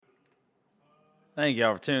Thank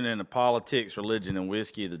y'all for tuning in to Politics, Religion, and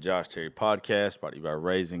Whiskey, the Josh Terry podcast, brought to you by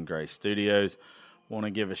Raising Grace Studios. Want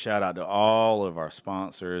to give a shout out to all of our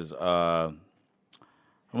sponsors. I'm a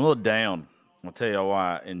little down. I'll tell you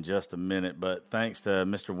why in just a minute, but thanks to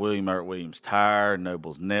Mr. William Earp Williams Tire,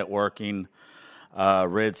 Nobles Networking,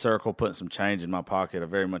 Red Circle putting some change in my pocket. I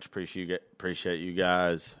very much appreciate you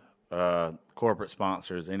guys, corporate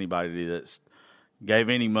sponsors, anybody that's gave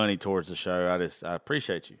any money towards the show. I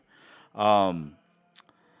appreciate you.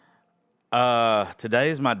 Today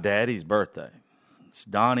is my daddy's birthday. It's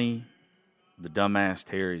Donnie, the dumbass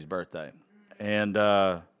Terry's birthday.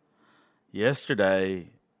 And, yesterday,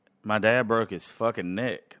 my dad broke his fucking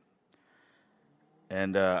neck.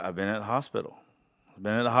 And, I've been at the hospital. I've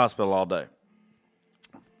been at the hospital all day.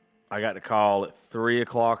 I got a call at 3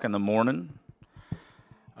 o'clock in the morning,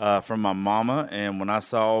 from my mama. And when I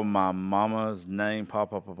saw my mama's name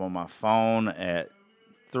pop up on my phone at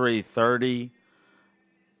 3:30,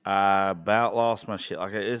 I about lost my shit.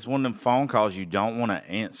 Like, it's one of them phone calls you don't want to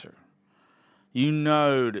answer. You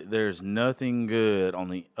know that there's nothing good on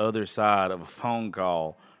the other side of a phone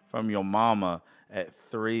call from your mama at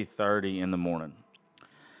 3:30 in the morning.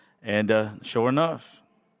 And sure enough,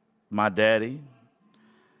 my daddy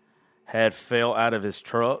fell out of his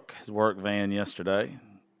truck, his work van yesterday,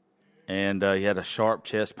 and he had a sharp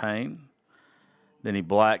chest pain. Then he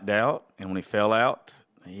blacked out, and when he fell out,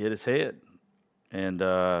 he hit his head. And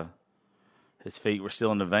his feet were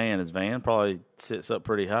still in the van. His van probably sits up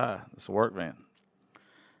pretty high. It's a work van.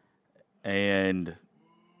 And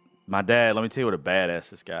my dad, let me tell you what a badass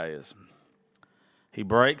this guy is. He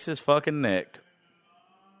breaks his fucking neck.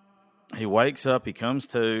 He wakes up, he comes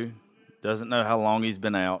to, doesn't know how long he's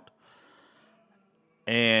been out.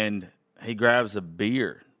 And he grabs a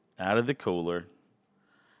beer out of the cooler.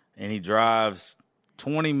 And he drives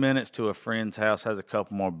 20 minutes to a friend's house, has a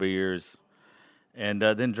couple more beers, and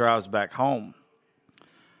then drives back home.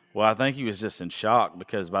 Well, I think he was just in shock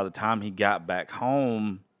because by the time he got back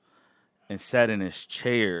home and sat in his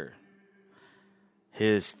chair,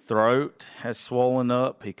 his throat has swollen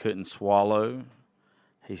up. He couldn't swallow.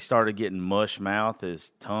 He started getting mush mouth.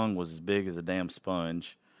 His tongue was as big as a damn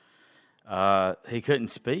sponge. He couldn't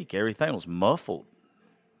speak. Everything was muffled.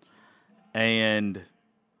 And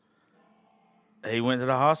he went to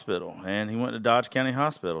the hospital, and he went to Dodge County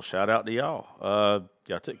Hospital. Shout out to y'all.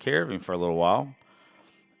 Y'all took care of him for a little while.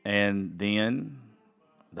 And then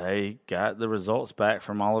they got the results back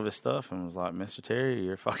from all of his stuff and was like, Mr. Terry,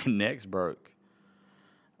 your fucking neck's broke.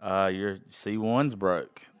 Your C1's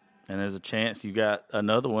broke. And there's a chance you got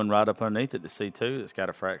another one right up underneath it, the C2, that's got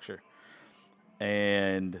a fracture.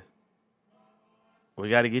 And we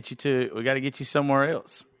got to get you somewhere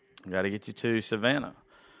else. We got to get you to Savannah.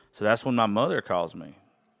 So that's when my mother calls me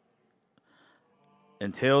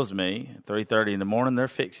and tells me at 3:30 in the morning they're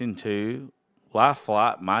fixing to life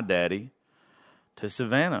flight my daddy to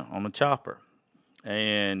Savannah on the chopper.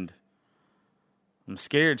 And I'm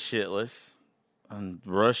scared shitless. I'm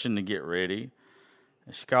rushing to get ready.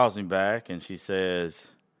 And she calls me back and she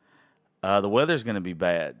says, the weather's going to be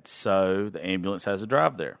bad, so the ambulance has to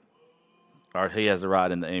drive there. Or he has to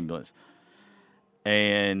ride in the ambulance.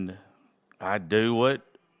 And I do what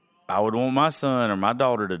I would want my son or my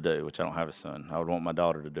daughter to do, which I don't have a son. I would want my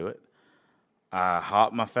daughter to do it. I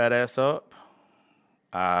hopped my fat ass up.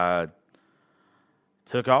 I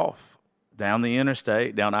took off down the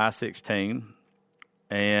interstate, down I-16,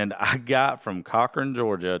 and I got from Cochran,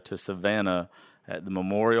 Georgia to Savannah at the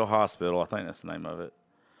Memorial Hospital, I think that's the name of it,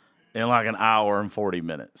 in like an hour and 40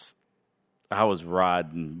 minutes. I was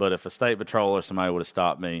riding, but if a state patrol or somebody would have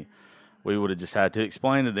stopped me, we would have just had to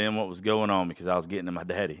explain to them what was going on because I was getting to my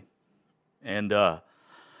daddy. And I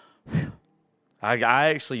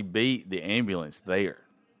actually beat the ambulance there.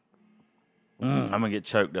 I'm going to get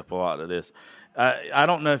choked up a lot of this. I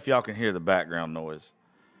don't know if y'all can hear the background noise.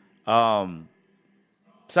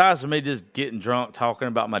 Besides from me just getting drunk, talking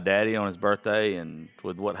about my daddy on his birthday and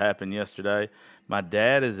with what happened yesterday, my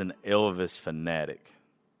dad is an Elvis fanatic.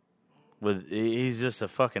 He's just a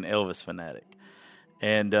fucking Elvis fanatic.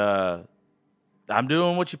 And I'm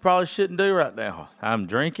doing what you probably shouldn't do right now. I'm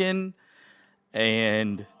drinking,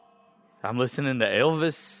 and I'm listening to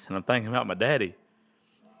Elvis, and I'm thinking about my daddy.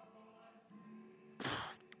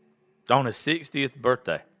 On his 60th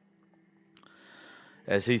birthday,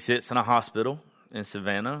 as he sits in a hospital in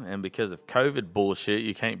Savannah, and because of COVID bullshit,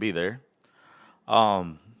 you can't be there.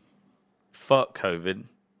 Fuck COVID,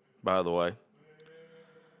 by the way.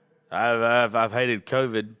 I've hated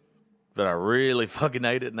COVID, but I really fucking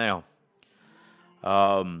hate it now.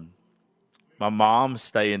 My mom's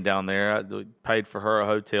staying down there. I paid for her a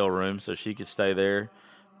hotel room so she could stay there.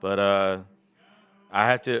 But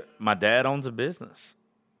My dad owns a business.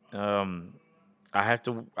 I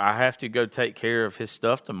have to go take care of his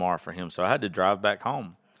stuff tomorrow for him. So I had to drive back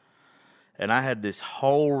home. And I had this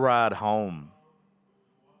whole ride home,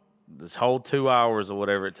 this whole 2 hours or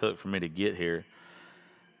whatever it took for me to get here,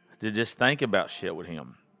 to just think about shit with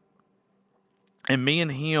him. And me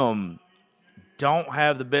and him don't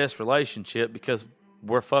have the best relationship because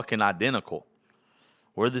we're fucking identical.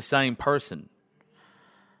 We're the same person.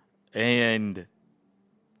 And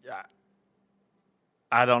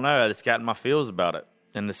I don't know. I just got in my feels about it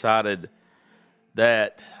and decided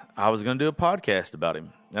that I was going to do a podcast about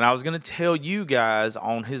him. And I was going to tell you guys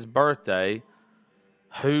on his birthday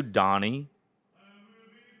who Donnie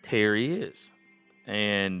Terry is.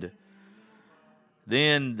 And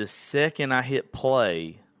then the second I hit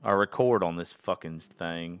play or record on this fucking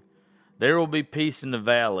thing, There Will Be Peace in the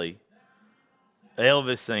Valley,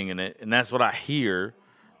 Elvis singing it, and that's what I hear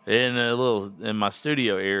in my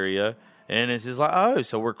studio area. And it's just like, oh,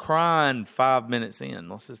 so we're crying 5 minutes in.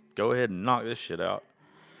 Let's just go ahead and knock this shit out.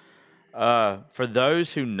 For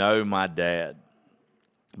those who know my dad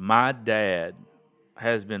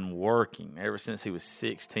has been working ever since he was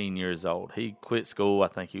 16 years old. He quit school, I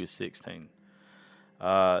think he was 16.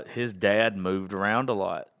 His dad moved around a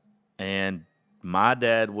lot. And my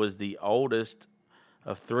dad was the oldest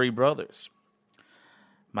of 3 brothers.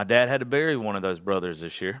 My dad had to bury one of those brothers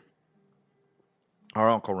this year, our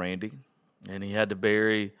Uncle Randy. And he had to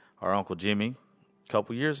bury our Uncle Jimmy a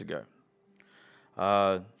couple years ago.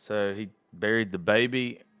 So he buried the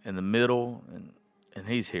baby in the middle, and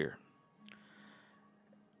he's here.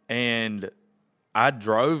 And I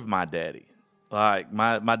drove my daddy. Like,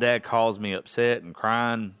 my dad calls me upset and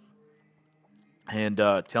crying and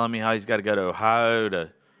telling me how he's got to go to Ohio to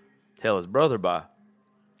tell his brother bye.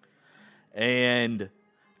 And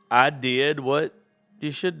I did what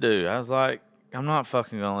you should do. I was like, I'm not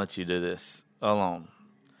fucking going to let you do this alone.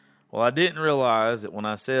 Well, I didn't realize that when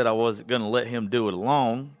I said I wasn't going to let him do it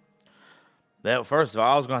alone, that first of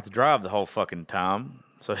all, I was going to have to drive the whole fucking time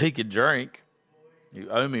so he could drink. You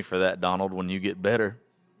owe me for that, Donald, when you get better.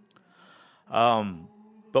 But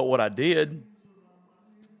what I did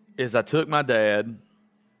is I took my dad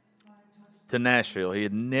to Nashville. He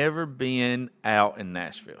had never been out in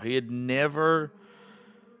Nashville. He had never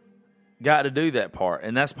got to do that part.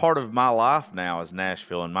 And that's part of my life now is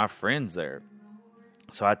Nashville and my friends there.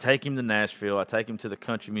 So I take him to Nashville. I take him to the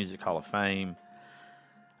Country Music Hall of Fame.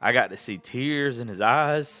 I got to see tears in his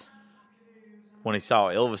eyes when he saw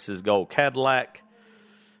Elvis's gold Cadillac,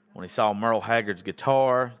 when he saw Merle Haggard's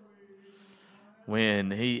guitar,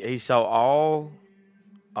 when he saw all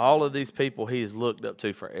of these people he has looked up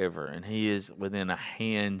to forever, and he is within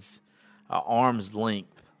arm's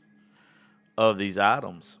length of these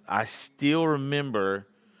items. I still remember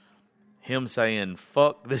him saying,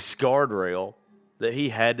 fuck this guardrail, that he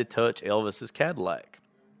had to touch Elvis's Cadillac.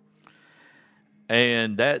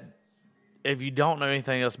 And that, if you don't know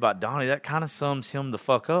anything else about Donnie, that kind of sums him the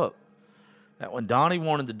fuck up. That when Donnie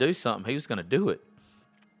wanted to do something, he was going to do it.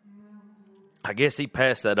 I guess he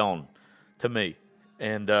passed that on to me.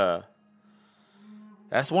 And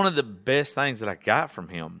that's one of the best things that I got from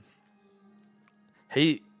him.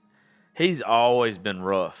 He's always been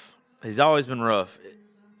rough. He's always been rough.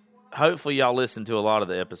 Hopefully y'all listen to a lot of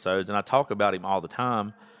the episodes, and I talk about him all the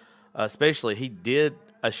time. Especially, he did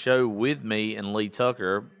a show with me and Lee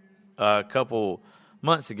Tucker a couple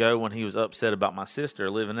months ago when he was upset about my sister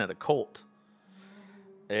living at a cult.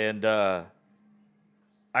 And I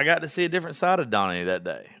got to see a different side of Donnie that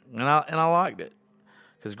day, and I liked it.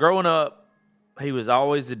 Because growing up, he was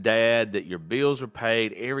always the dad that your bills were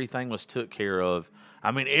paid, everything was took care of.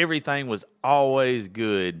 I mean, everything was always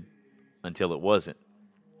good until it wasn't.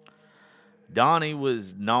 Donnie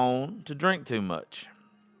was known to drink too much.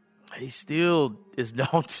 He still is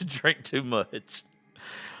known to drink too much.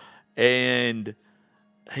 And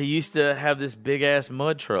he used to have this big-ass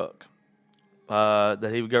mud truck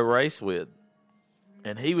that he would go race with.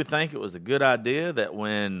 And he would think it was a good idea that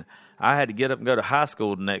when I had to get up and go to high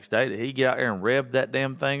school the next day, that he'd get out there and rev that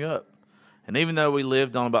damn thing up. And even though we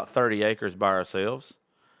lived on about 30 acres by ourselves,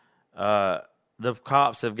 the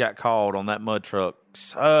cops have got called on that mud truck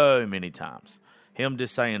so many times. Him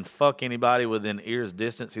just saying, fuck anybody within ear's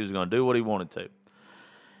distance. He was going to do what he wanted to.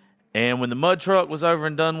 And when the mud truck was over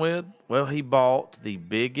and done with, well, he bought the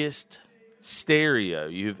biggest stereo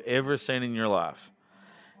you've ever seen in your life.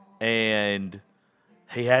 And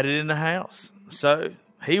he had it in the house. So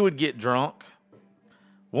he would get drunk,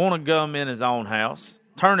 want to come in his own house,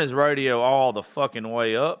 turn his radio all the fucking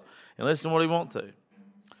way up, and listen to what he want to.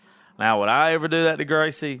 Now, would I ever do that to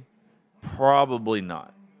Gracie? Probably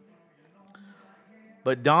not.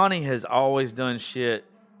 But Donnie has always done shit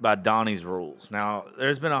by Donnie's rules. Now,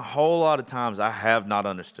 there's been a whole lot of times I have not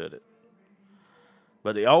understood it.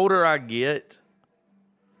 But the older I get,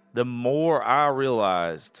 the more I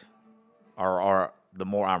realized, or the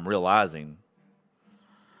more I'm realizing,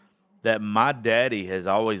 that my daddy has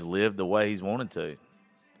always lived the way he's wanted to.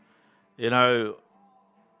 You know,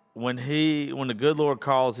 when the good Lord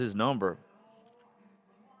calls his number,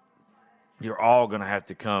 you're all going to have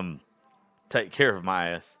to come take care of my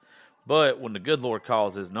ass. But when the good Lord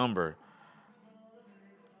calls his number,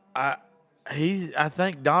 I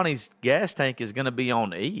think Donnie's gas tank is going to be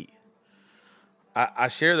on E. I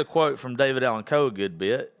share the quote from David Allan Coe a good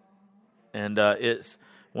bit, and it's,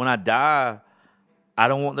 when I die, I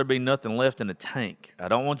don't want there to be nothing left in the tank. I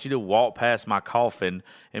don't want you to walk past my coffin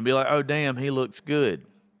and be like, oh, damn, he looks good.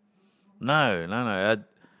 No.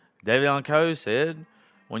 David Allan Coe said,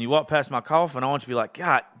 when you walk past my coffin, I want you to be like,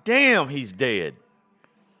 God damn, he's dead.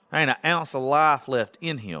 There ain't an ounce of life left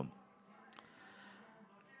in him.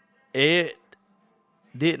 It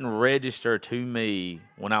didn't register to me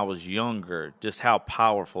when I was younger just how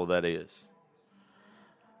powerful that is.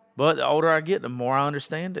 But the older I get, the more I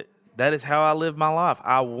understand it. That is how I live my life.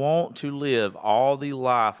 I want to live all the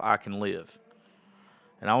life I can live.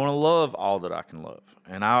 And I want to love all that I can love.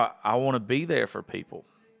 And I want to be there for people.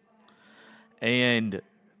 And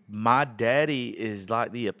my daddy is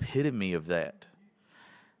like the epitome of that.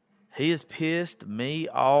 He has pissed me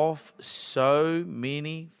off so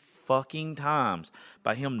many fucking times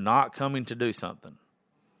by him not coming to do something.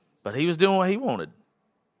 But he was doing what he wanted.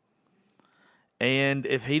 And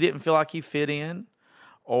if he didn't feel like he fit in,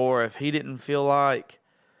 or if he didn't feel like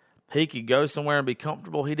he could go somewhere and be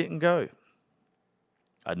comfortable, he didn't go.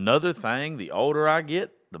 Another thing, the older I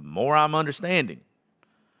get, the more I'm understanding.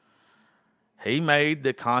 He made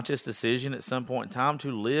the conscious decision at some point in time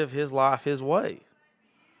to live his life his way.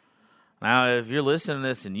 Now, if you're listening to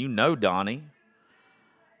this and you know Donnie,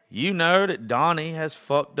 you know that Donnie has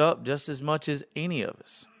fucked up just as much as any of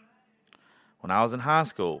us. When I was in high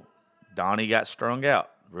school, Donnie got strung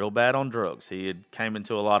out real bad on drugs. He had came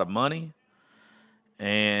into a lot of money,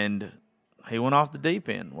 and he went off the deep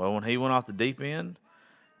end. Well, when he went off the deep end,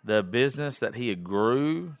 the business that he had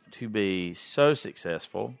grew to be so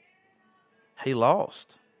successful, he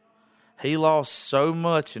lost. He lost so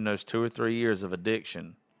much in those 2 or 3 years of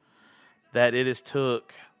addiction that it has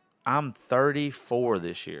took, I'm 34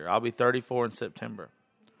 this year. I'll be 34 in September.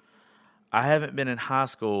 I haven't been in high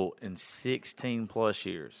school in 16 plus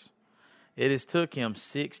years. It has took him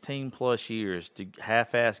 16 plus years to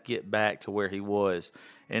half-ass get back to where he was.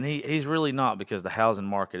 And he's really not, because the housing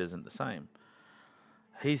market isn't the same.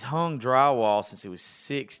 He's hung drywall since he was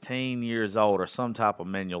 16 years old, or some type of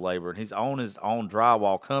manual labor. And he's owned his own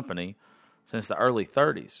drywall company since the early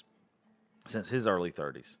 30s. Since his early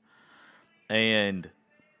 30s. And,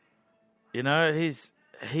 you know, he's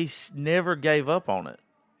never gave up on it.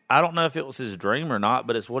 I don't know if it was his dream or not,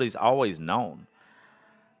 but it's what he's always known.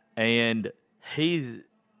 And he's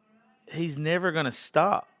never going to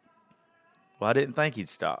stop. Well, I didn't think he'd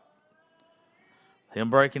stop. Him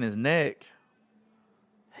breaking his neck,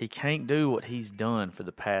 he can't do what he's done for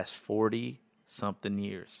the past 40-something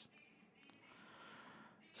years.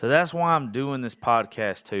 So that's why I'm doing this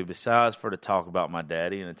podcast too, besides for to talk about my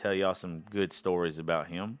daddy and to tell y'all some good stories about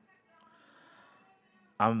him.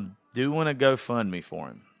 I'm doing a GoFundMe for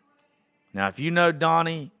him. Now, if you know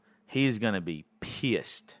Donnie, he's going to be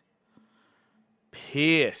pissed.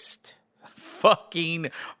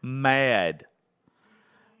 Fucking mad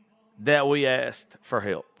that we asked for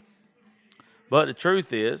help. But the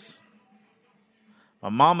truth is, my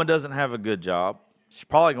mama doesn't have a good job. She's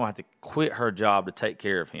probably going to have to quit her job to take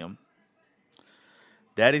care of him.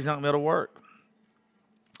 Daddy's not going to be able to work.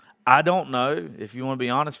 I don't know, if you want to be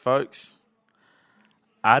honest, folks,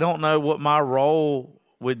 I don't know what my role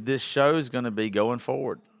with this show is going to be going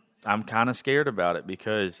forward. I'm kind of scared about it,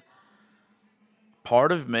 because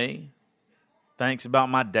part of me thinks about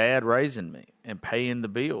my dad raising me and paying the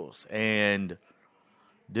bills and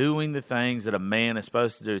doing the things that a man is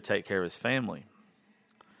supposed to do to take care of his family.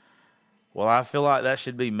 Well, I feel like that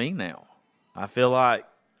should be me now. I feel like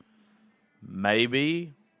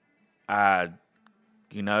maybe I,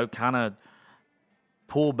 kind of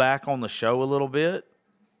pull back on the show a little bit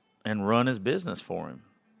and run his business for him.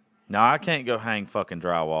 Now, I can't go hang fucking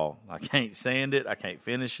drywall. I can't sand it. I can't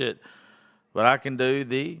finish it. But I can do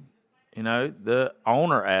the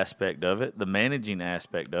owner aspect of it, the managing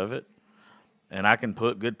aspect of it. And I can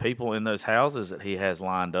put good people in those houses that he has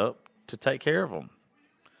lined up to take care of them.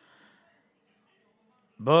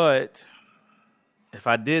 But if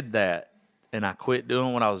I did that and I quit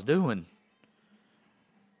doing what I was doing,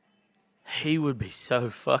 he would be so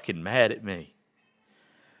fucking mad at me.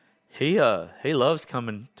 He loves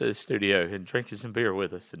coming to the studio and drinking some beer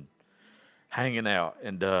with us and hanging out.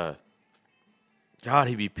 And God,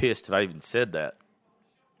 he'd be pissed if I even said that.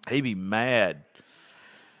 He'd be mad.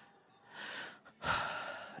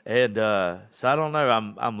 And so I don't know.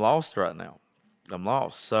 I'm lost right now. I'm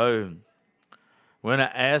lost. So when I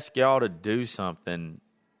ask y'all to do something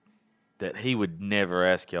that he would never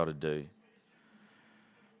ask y'all to do,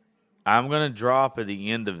 I'm going to drop at the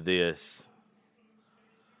end of this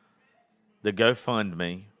the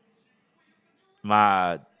GoFundMe,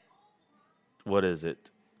 my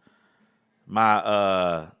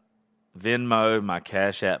Venmo, my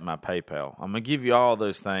Cash App, my PayPal. I'm going to give you all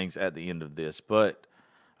those things at the end of this, but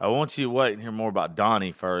I want you to wait and hear more about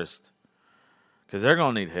Donnie first, because they're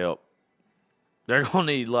going to need help. They're going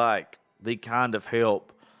to need, like, the kind of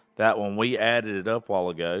help that when we added it up a while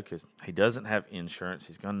ago, because he doesn't have insurance,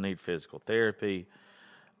 he's going to need physical therapy.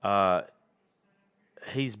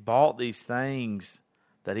 He's bought these things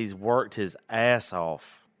that he's worked his ass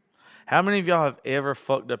off. How many of y'all have ever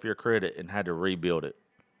fucked up your credit and had to rebuild it?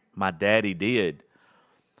 My daddy did.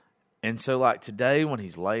 And so, like, today when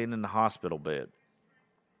he's laying in the hospital bed,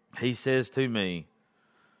 he says to me,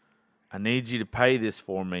 I need you to pay this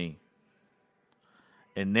for me.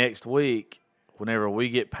 And next week, whenever we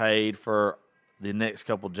get paid for the next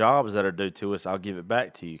couple jobs that are due to us, I'll give it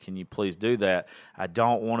back to you. Can you please do that? I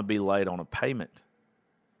don't want to be late on a payment.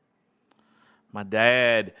 My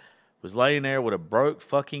dad was laying there with a broke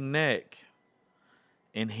fucking neck,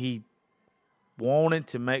 and he wanted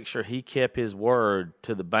to make sure he kept his word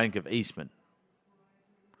to the Bank of Eastman.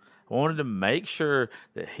 I wanted to make sure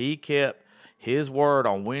that he kept his word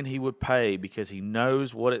on when he would pay, because he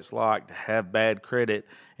knows what it's like to have bad credit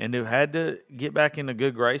and to had to get back in the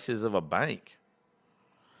good graces of a bank.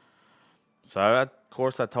 So, of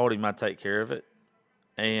course, I told him I'd take care of it.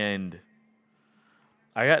 And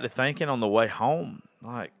I got to thinking on the way home,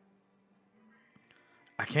 like,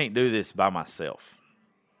 I can't do this by myself.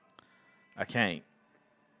 I can't.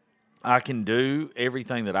 I can do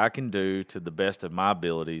everything that I can do to the best of my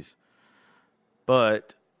abilities,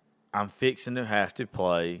 but I'm fixing to have to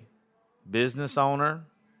play business owner,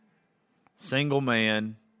 single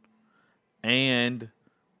man, and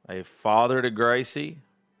a father to Gracie,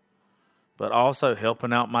 but also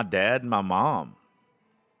helping out my dad and my mom.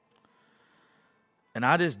 And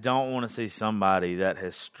I just don't want to see somebody that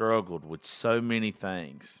has struggled with so many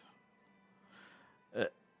things.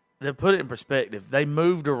 To put it in perspective, they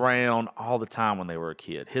moved around all the time when they were a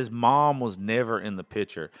kid. His mom was never in the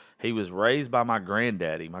picture. He was raised by my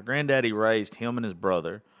granddaddy. My granddaddy raised him and his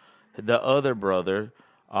brother. The other brother,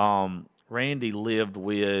 Randy, lived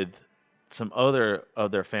with some other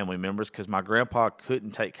of their family members because my grandpa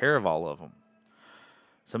couldn't take care of all of them.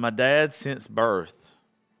 So my dad, since birth,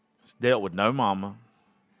 dealt with no mama,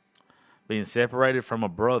 being separated from a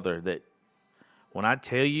brother that, when I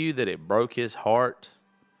tell you that it broke his heart,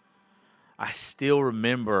 I still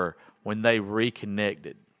remember when they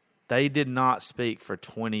reconnected. They did not speak for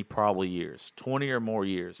 20 or more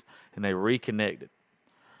years, and they reconnected.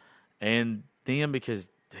 And then because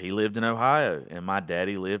he lived in Ohio and my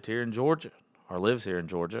daddy lived here in Georgia, or lives here in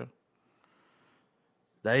Georgia,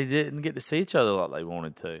 they didn't get to see each other like they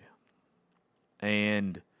wanted to.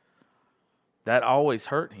 And that always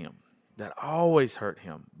hurt him.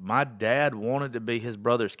 My dad wanted to be his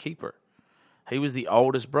brother's keeper. He was the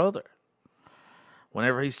oldest brother.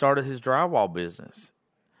 Whenever he started his drywall business,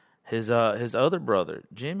 his other brother,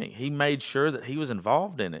 Jimmy, he made sure that he was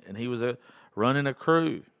involved in it, and he was running a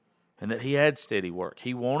crew, and that he had steady work.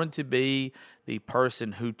 He wanted to be the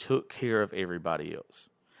person who took care of everybody else.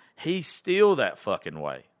 He's still that fucking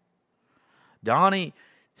way. Donnie,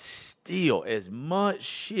 still, as much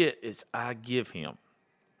shit as I give him,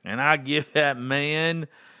 and I give that man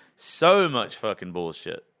so much fucking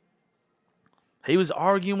bullshit. He was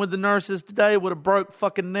arguing with the nurses today with a broke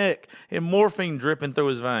fucking neck and morphine dripping through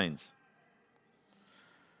his veins.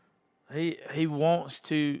 He wants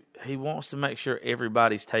to make sure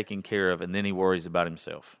everybody's taken care of, and then he worries about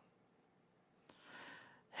himself.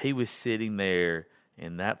 He was sitting there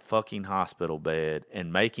in that fucking hospital bed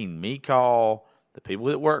and making me call the people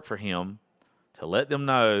that work for him to let them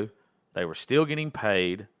know they were still getting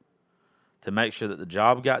paid, to make sure that the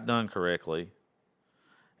job got done correctly,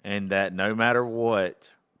 and that no matter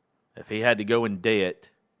what, if he had to go in debt,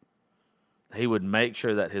 he would make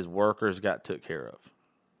sure that his workers got took care of.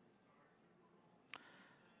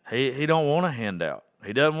 He don't want a handout.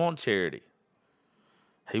 He doesn't want charity.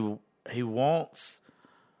 He wants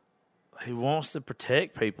to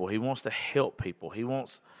protect people. He wants to help people.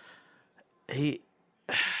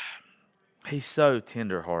 He's so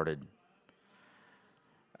tender-hearted.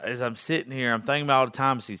 As I'm sitting here, I'm thinking about all the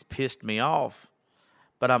times he's pissed me off,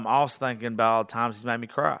 but I'm also thinking about all the times he's made me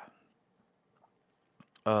cry.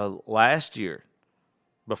 Last year,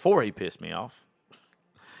 before he pissed me off,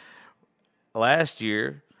 last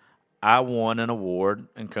year, I won an award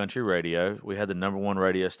in country radio. We had the #1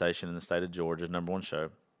 radio station in the state of Georgia, #1 show.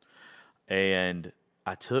 And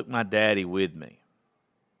I took my daddy with me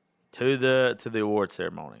to the award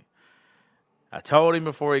ceremony. I told him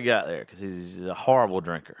before he got there, because he's a horrible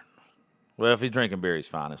drinker. Well, if he's drinking beer, he's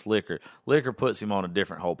fine. It's liquor. Liquor puts him on a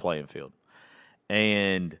different whole playing field.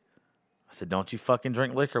 And I said, don't you fucking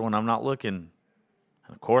drink liquor when I'm not looking.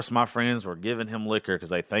 And of course, my friends were giving him liquor because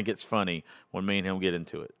they think it's funny when me and him get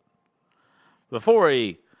into it. Before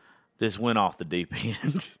he just went off the deep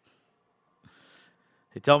end,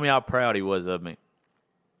 he told me how proud he was of me.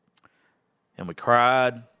 And we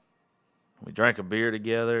cried. We drank a beer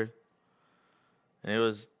together. And it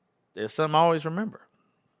was something I always remember.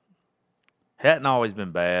 Hadn't always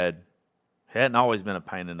been bad. Hadn't always been a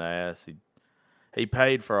pain in the ass. He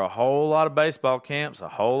paid for a whole lot of baseball camps, a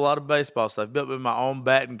whole lot of baseball stuff. Built me my own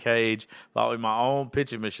batting cage, bought me my own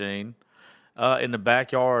pitching machine in the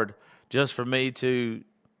backyard just for me to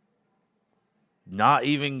not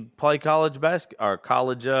even play college baseball.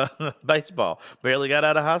 Barely got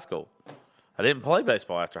out of high school. I didn't play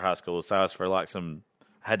baseball after high school, besides for I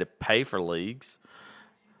had to pay for leagues.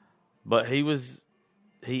 But he is.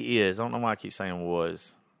 I don't know why I keep saying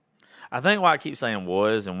was. I think why I keep saying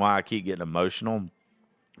was and why I keep getting emotional,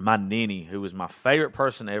 my nanny, who was my favorite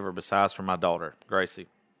person ever besides for my daughter, Gracie.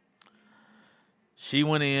 She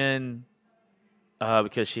went in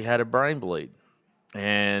because she had a brain bleed.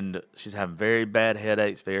 And she's having very bad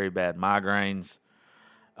headaches, very bad migraines.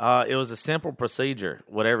 It was a simple procedure.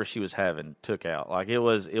 Whatever she was having took out. It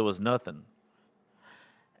was nothing.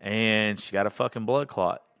 And she got a fucking blood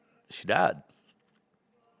clot. She died.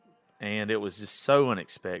 And it was just so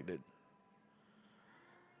unexpected.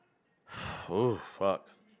 Oh, fuck.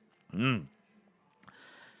 And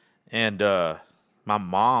my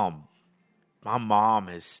mom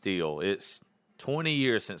is still, it's 20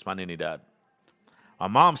 years since my nanny died. My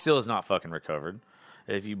mom still is not fucking recovered.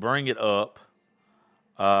 If you bring it up,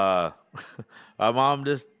 my mom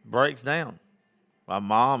just breaks down. My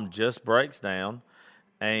mom just breaks down,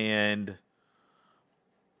 and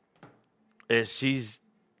she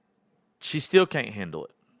still can't handle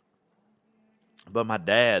it. But my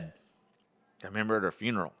dad, I remember at her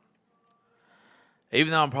funeral,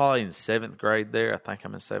 even though I'm probably in 7th grade there, I think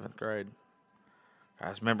I'm in 7th grade, I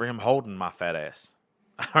just remember him holding my fat ass.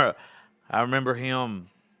 I remember him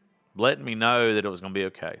letting me know that it was going to be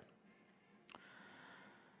okay.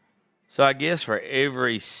 So I guess for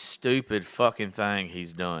every stupid fucking thing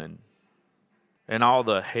he's done and all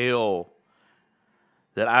the hell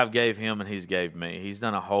that I've gave him and he's gave me, he's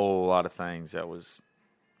done a whole lot of things that was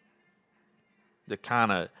the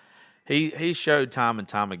kind of... He showed time and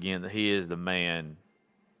time again that he is the man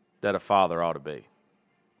that a father ought to be.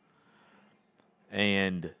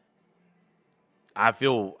 And I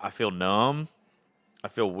feel numb. I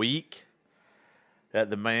feel weak that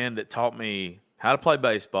the man that taught me how to play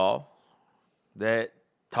baseball, that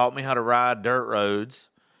taught me how to ride dirt roads,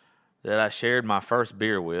 that I shared my first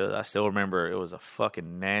beer with, I still remember it was a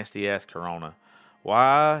fucking nasty-ass Corona.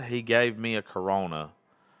 Why he gave me a Corona,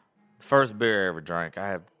 the first beer I ever drank, I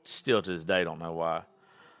have still to this day don't know why.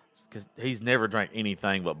 Because he's never drank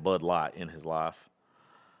anything but Bud Light in his life.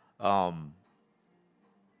 To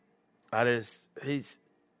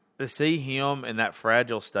see him in that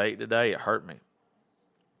fragile state today, it hurt me.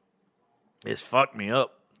 It's fucked me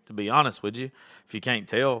up, to be honest with you, if you can't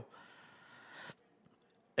tell.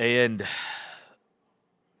 And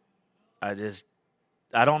I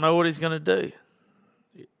don't know what he's going to do.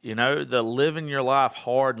 You know, the living your life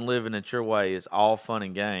hard and living it your way is all fun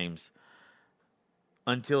and games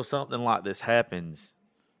until something like this happens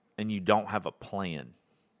and you don't have a plan.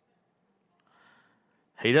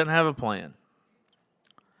 He doesn't have a plan.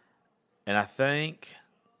 And I think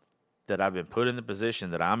that I've been put in the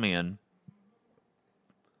position that I'm in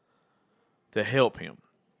to help him.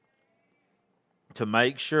 To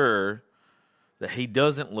make sure that he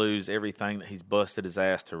doesn't lose everything that he's busted his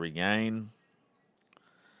ass to regain.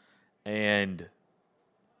 And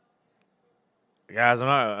guys, I'm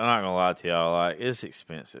not gonna lie to y'all, it's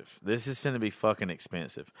expensive. This is finna be fucking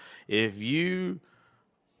expensive. If you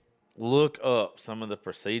look up some of the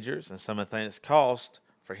procedures and some of the things it cost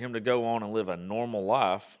for him to go on and live a normal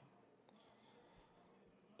life,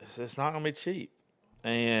 it's not gonna be cheap.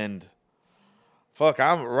 And fuck,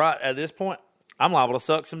 I'm right at this point, I'm liable to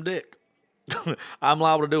suck some dick. I'm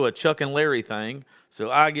liable to do a Chuck and Larry thing, so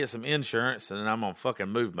I get some insurance, and then I'm going to fucking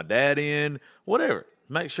move my dad in, whatever.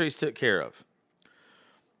 Make sure he's took care of.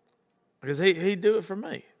 Because he'd do it for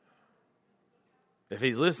me. If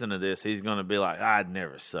he's listening to this, he's going to be like, I'd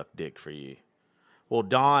never suck dick for you. Well,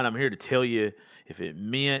 Don, I'm here to tell you, if it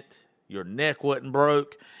meant your neck wasn't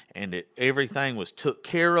broke and that everything was took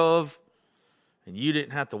care of and you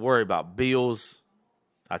didn't have to worry about bills,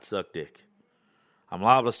 I'd suck dick. I'm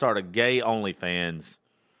liable to start a gay OnlyFans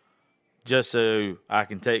just so I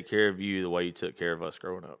can take care of you the way you took care of us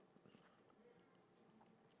growing up.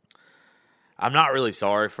 I'm not really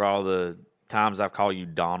sorry for all the times I've called you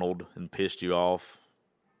Donald and pissed you off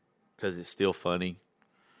because it's still funny.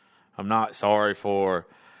 I'm not sorry for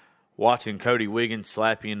watching Cody Wiggins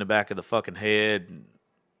slap you in the back of the fucking head and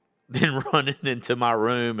then running into my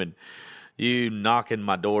room and you knocking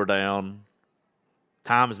my door down.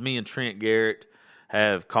 Times me and Trent Garrett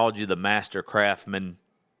have called you the master craftsman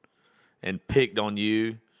and picked on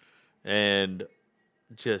you and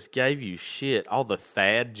just gave you shit. All the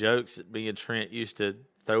Thad jokes that me and Trent used to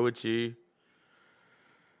throw at you.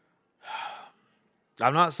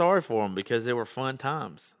 I'm not sorry for them because they were fun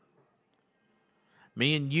times.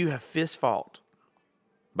 Me and you have fist fought.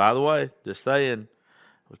 By the way, just saying,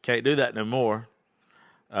 we can't do that no more.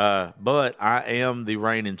 But I am the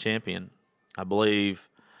reigning champion. I believe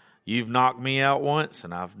you've knocked me out once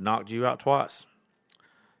and I've knocked you out twice.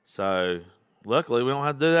 So luckily we don't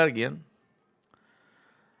have to do that again.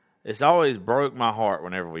 It's always broke my heart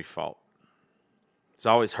whenever we fought. It's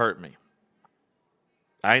always hurt me.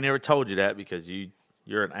 I ain't never told you that because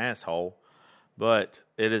you're an asshole, but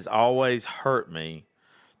it has always hurt me.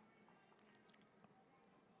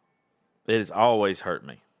 It has always hurt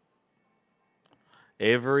me.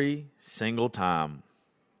 Every single time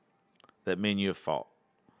that me and you have fought.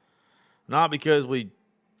 Not because we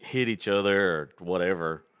hit each other or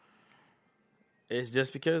whatever. It's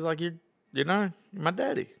just because, like, you're my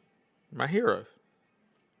daddy. My hero.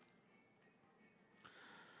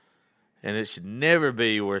 And it should never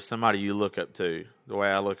be where somebody you look up to, the way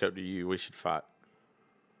I look up to you, we should fight.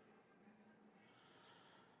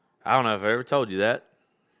 I don't know if I ever told you that,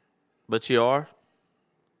 but you are.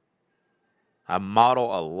 I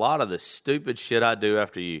model a lot of the stupid shit I do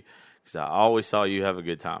after you because I always saw you have a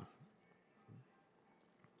good time.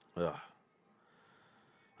 Ugh.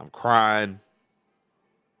 I'm crying.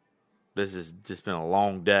 This has just been a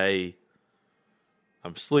long day.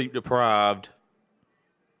 I'm sleep deprived.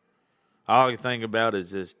 All I can think about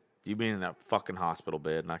is just you being in that fucking hospital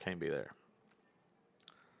bed and I can't be there.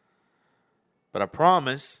 But I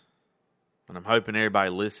promise, and I'm hoping everybody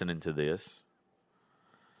listening to this,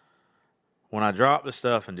 when I drop the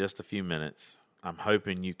stuff in just a few minutes, I'm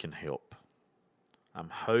hoping you can help. I'm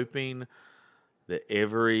hoping that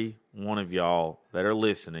every one of y'all that are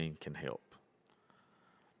listening can help.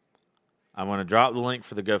 I'm going to drop the link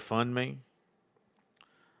for the GoFundMe.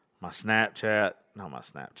 My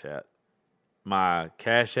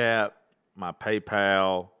Cash App, my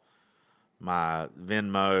PayPal, my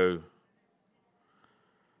Venmo.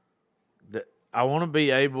 I want to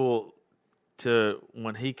be able to,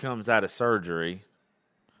 when he comes out of surgery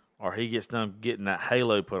or he gets done getting that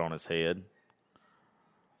halo put on his head,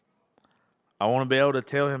 I want to be able to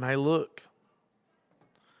tell him, hey, look,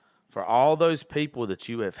 for all those people that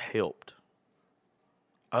you have helped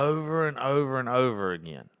over and over and over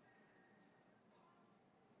again,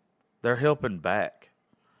 they're helping back.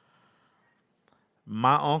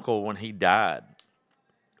 My uncle, when he died,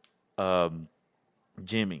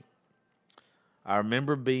 Jimmy, I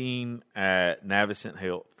remember being at Navicent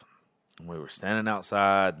Health. And we were standing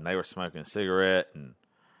outside, and they were smoking a cigarette. And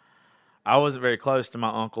I wasn't very close to my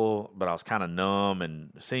uncle, but I was kind of numb.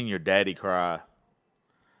 And seeing your daddy cry,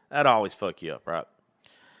 that always fuck you up, right?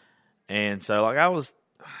 And so, like, I was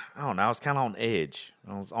kind of on edge.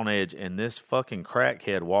 I was on edge, and this fucking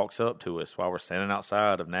crackhead walks up to us while we're standing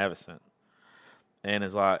outside of Navicent and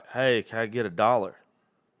is like, hey, can I get $1?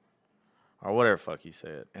 Or whatever the fuck he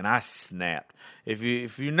said. And I snapped. If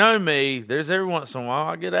you know me, there's every once in a while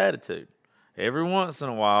I get attitude. Every once in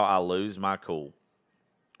a while I lose my cool.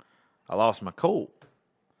 I lost my cool.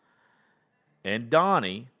 And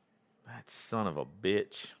Donnie, that son of a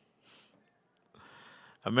bitch,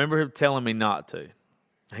 I remember him telling me not to.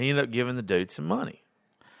 He ended up giving the dude some money.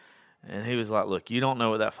 And he was like, look, you don't know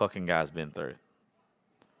what that fucking guy's been through.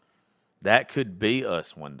 That could be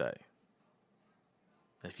us one day.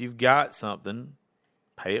 If you've got something,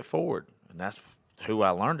 pay it forward. And that's who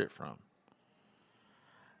I learned it from.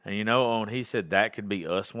 And you know, when he said that could be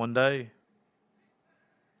us one day,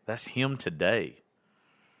 that's him today.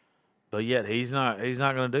 But yet he's not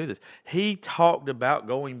going to do this. He talked about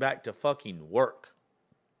going back to fucking work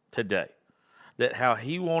today. That how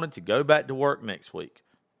he wanted to go back to work next week.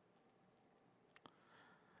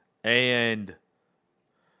 And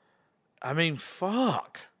I mean,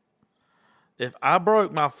 fuck. If I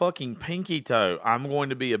broke my fucking pinky toe, I'm going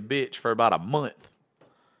to be a bitch for about a month.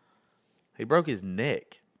 He broke his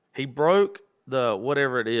neck. He broke the,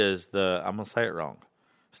 whatever it is, I'm going to say it wrong.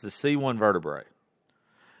 It's the C1 vertebrae.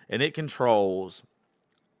 And it controls,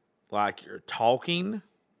 like, your talking.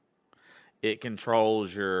 It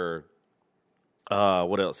controls your,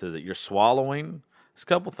 what else is it? Your swallowing. It's a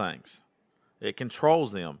couple things. It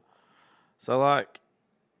controls them. So, like,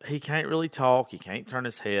 he can't really talk. He can't turn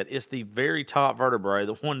his head. It's the very top vertebrae,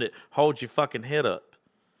 the one that holds your fucking head up.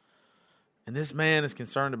 And this man is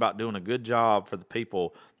concerned about doing a good job for the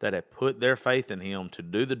people that have put their faith in him to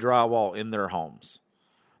do the drywall in their homes.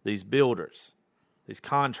 These builders. These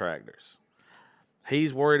contractors.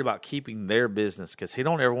 He's worried about keeping their business because he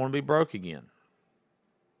don't ever want to be broke again.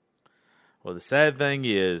 Well, the sad thing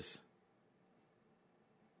is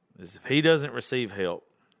if he doesn't receive help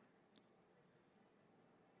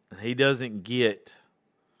and he doesn't get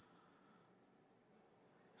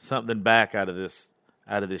something back out of this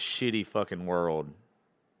shitty fucking world,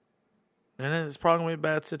 then it's probably going to be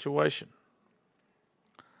a bad situation.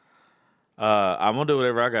 I'm going to do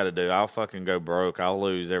whatever I got to do. I'll fucking go broke. I'll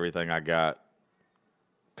lose everything I got.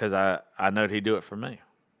 Because I know he'd do it for me.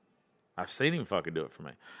 I've seen him fucking do it for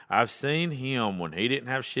me. I've seen him when he didn't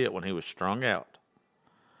have shit, when he was strung out,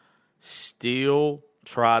 still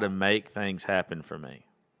try to make things happen for me.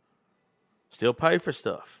 Still pay for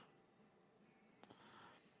stuff.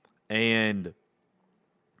 And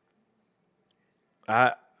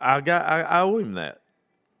I owe him that.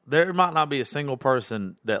 There might not be a single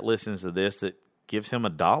person that listens to this that gives him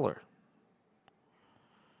 $1.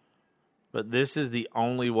 But this is the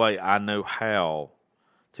only way I know how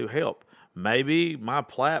to help. Maybe my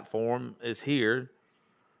platform is here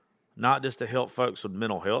not just to help folks with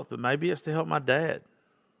mental health, but maybe it's to help my dad.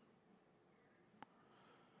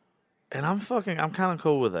 And I'm kind of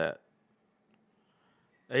cool with that.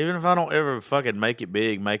 Even if I don't ever fucking make it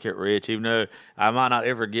big, make it rich, even though I might not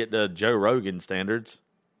ever get to Joe Rogan standards,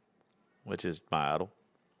 which is my idol,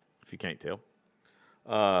 if you can't tell.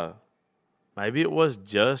 Maybe it was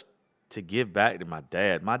just to give back to my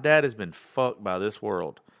dad. My dad has been fucked by this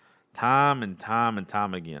world time and time and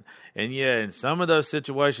time again. And yeah, in some of those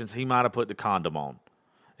situations, he might have put the condom on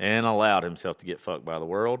and allowed himself to get fucked by the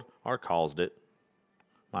world or caused it.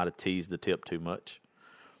 Might have teased the tip too much.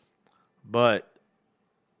 But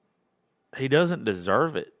he doesn't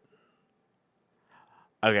deserve it.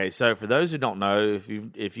 Okay, so for those who don't know,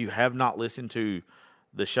 if you have not listened to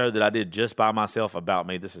the show that I did just by myself about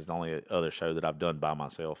me, this is the only other show that I've done by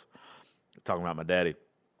myself, talking about my daddy,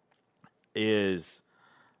 is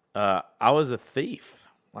I was a thief.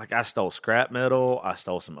 Like, I stole scrap metal. I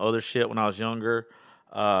stole some other shit when I was younger.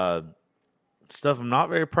 Stuff I'm not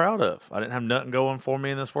very proud of. I didn't have nothing going for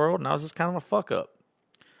me in this world, and I was just kind of a fuck up.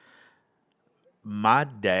 My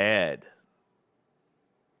dad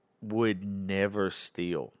would never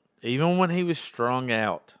steal. Even when he was strung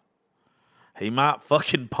out, he might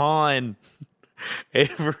fucking pawn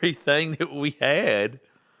everything that we had,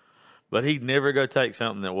 but he'd never go take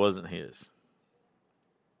something that wasn't his.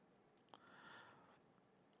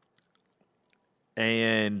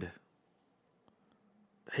 And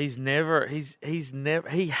he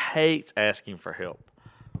hates asking for help.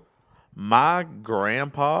 My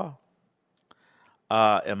grandpa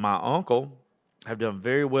and my uncle have done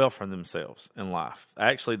very well for themselves in life.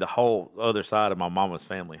 Actually, the whole other side of my mama's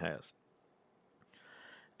family has.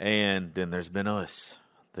 And then there's been us,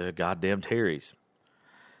 the goddamn Terrys.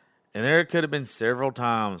 And there could have been several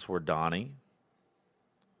times where Donnie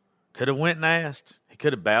could have went and asked. He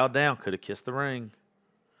could have bowed down, could have kissed the ring.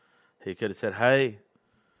 He could have said, hey,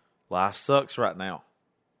 life sucks right now.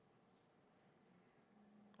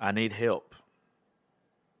 I need help.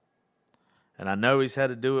 And I know he's had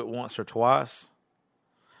to do it once or twice,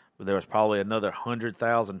 but there was probably another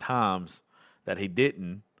 100,000 times that he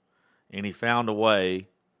didn't, and he found a way.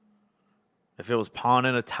 If it was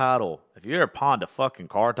pawning a title, if you ever pawned a fucking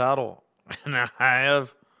car title, and I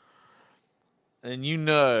have, and you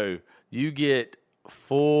know you get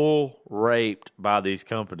full raped by these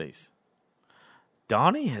companies.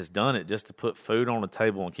 Donnie has done it just to put food on the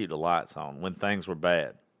table and keep the lights on when things were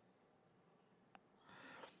bad.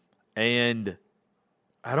 And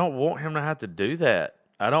I don't want him to have to do that.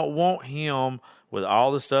 I don't want him, with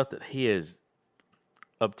all the stuff that he has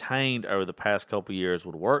obtained over the past couple of years,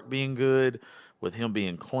 with work being good, with him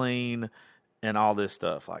being clean, and all this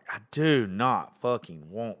stuff. Like, I do not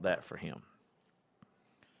fucking want that for him.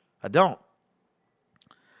 I don't.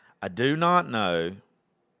 I do not know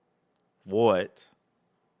what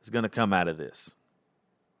is going to come out of this.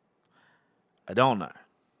 I don't know.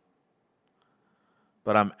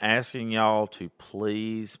 But I'm asking y'all to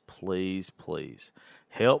please, please, please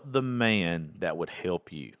help the man that would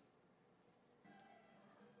help you.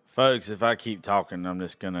 Folks, if I keep talking, I'm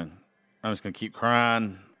just gonna keep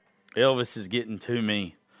crying. Elvis is getting to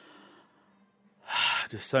me.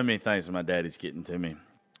 Just so many things that my daddy's getting to me.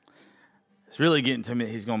 It's really getting to me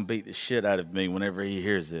that he's going to beat the shit out of me whenever he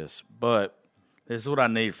hears this. But this is what I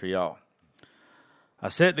need for y'all. I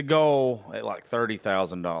set the goal at like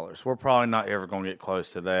 $30,000. We're probably not ever going to get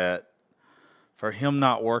close to that. For him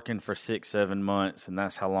not working for 6-7 months, and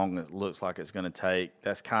that's how long it looks like it's going to take,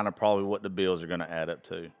 that's kind of probably what the bills are going to add up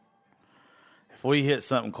to. If we hit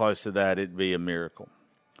something close to that, it'd be a miracle.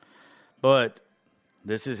 But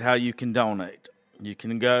this is how you can donate. You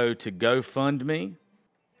can go to GoFundMe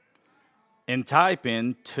and type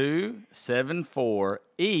in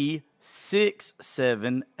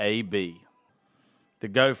 274E67AB. The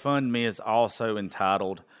GoFundMe is also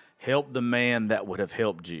entitled Help the Man That Would Have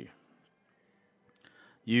Helped You.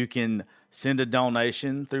 You can send a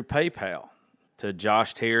donation through PayPal to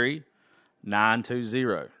Josh Terry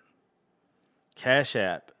 920. Cash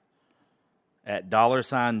App at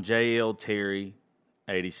 $JL Terry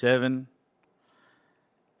 87.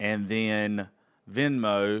 And then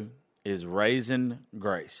Venmo is Raisin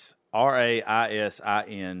Grace.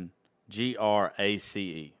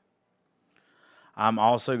 RAISINGRACE. I'm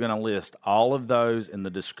also going to list all of those in the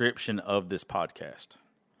description of this podcast.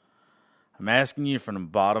 I'm asking you from the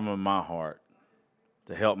bottom of my heart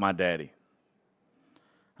to help my daddy.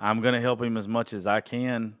 I'm going to help him as much as I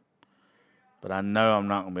can, but I know I'm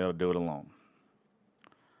not going to be able to do it alone.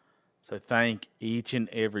 So thank each and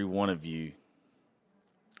every one of you.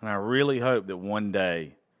 And I really hope that one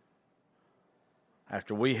day,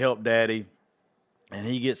 after we help Daddy, and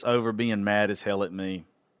he gets over being mad as hell at me,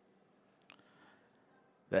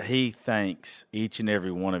 that he thanks each and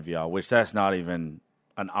every one of y'all, which that's not even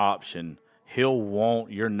an option. He'll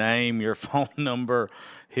want your name, your phone number.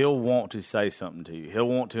 He'll want to say something to you. He'll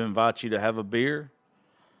want to invite you to have a beer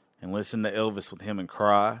and listen to Elvis with him and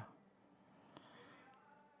cry.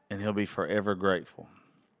 And he'll be forever grateful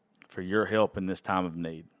for your help in this time of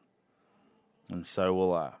need. And so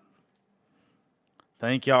will I.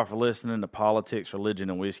 Thank y'all for listening to Politics, Religion,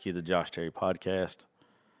 and Whiskey, the Josh Terry Podcast.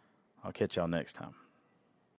 I'll catch y'all next time.